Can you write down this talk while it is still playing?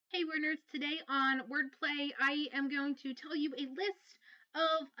WordNerds. Today on Wordplay, I am going to tell you a list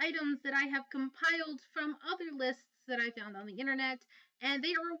of items that I have compiled from other lists that I found on the internet, and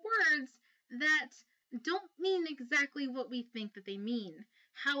they are words that don't mean exactly what we think that they mean.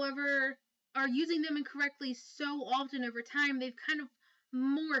 However, are using them incorrectly so often over time, they've kind of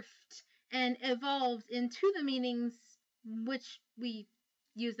morphed and evolved into the meanings which we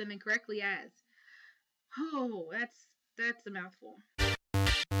use them incorrectly as. Oh, that's a mouthful.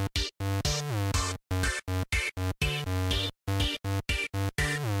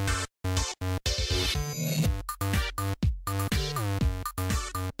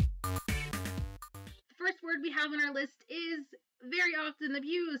 The first word we have on our list is very often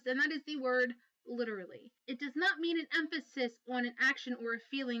abused, and that is the word literally. It does not mean an emphasis on an action or a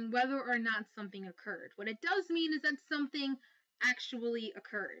feeling whether or not something occurred. What it does mean is that something actually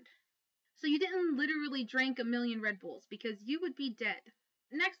occurred. So you didn't literally drink a million Red Bulls because you would be dead.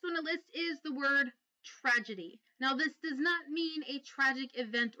 Next on the list is the word tragedy. Now this does not mean a tragic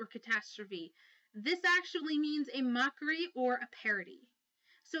event or catastrophe. This actually means a mockery or a parody.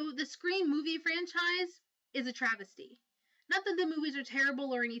 So the Scream movie franchise is a travesty. Not that the movies are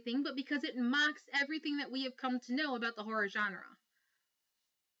terrible or anything, but because it mocks everything that we have come to know about the horror genre.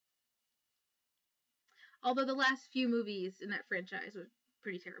 Although the last few movies in that franchise were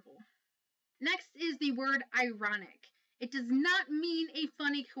pretty terrible. Next is the word ironic. It does not mean a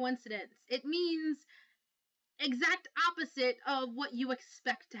funny coincidence. It means exact opposite of what you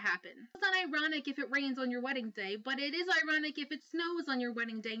expect to happen. It's not ironic if it rains on your wedding day, but it is ironic if it snows on your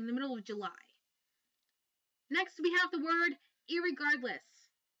wedding day in the middle of July. Next, we have the word irregardless.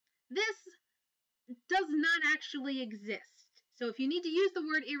 This does not actually exist. So if you need to use the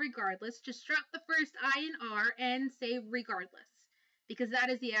word irregardless, just drop the first I and R and say regardless, because that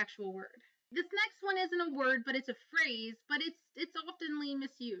is the actual word. This next one isn't a word, but it's a phrase, but it's oftenly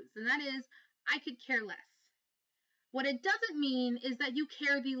misused, and that is, I could care less. What it doesn't mean is that you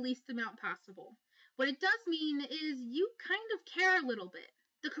care the least amount possible. What it does mean is you kind of care a little bit.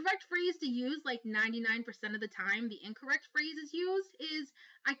 The correct phrase to use, like 99% of the time, the incorrect phrase is used, is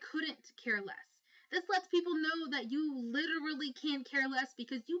I couldn't care less. This lets people know that you literally can't care less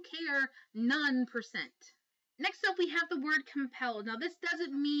because you care none %. Next up, we have the word compelled. Now, this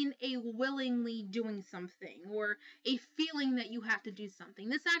doesn't mean a willingly doing something or a feeling that you have to do something.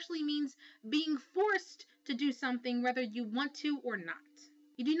 This actually means being forced to do something whether you want to or not.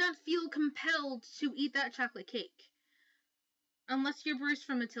 You do not feel compelled to eat that chocolate cake. Unless you're Bruce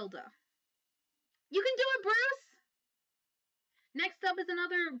from Matilda. You can do it, Bruce! Next up is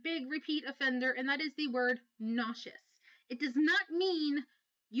another big repeat offender, and that is the word nauseous. It does not mean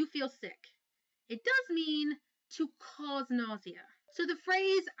you feel sick. It does mean to cause nausea. So the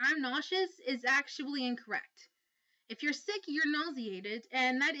phrase, I'm nauseous, is actually incorrect. If you're sick, you're nauseated,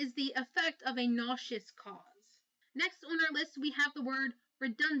 and that is the effect of a nauseous cause. Next on our list, we have the word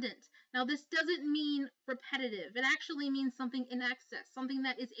redundant. Now, this doesn't mean repetitive. It actually means something in excess, something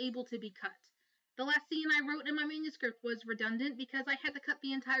that is able to be cut. The last scene I wrote in my manuscript was redundant because I had to cut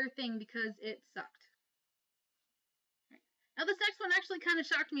the entire thing because it sucked. Now, this next one actually kind of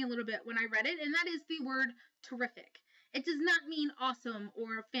shocked me a little bit when I read it, and that is the word terrific. It does not mean awesome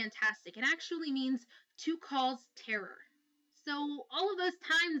or fantastic. It actually means to cause terror. So all of those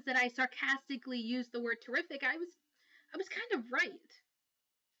times that I sarcastically used the word terrific, I was kind of right.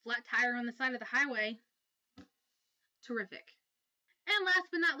 Flat tire on the side of the highway. Terrific. And last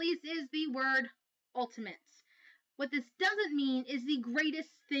but not least is the word ultimate. What this doesn't mean is the greatest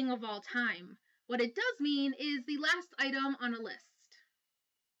thing of all time. What it does mean is the last item on a list.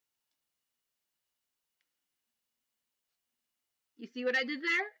 You see what I did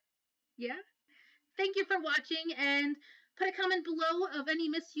there? Yeah? Thank you for watching, and put a comment below of any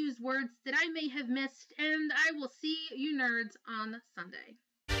misused words that I may have missed, and I will see you nerds on Sunday.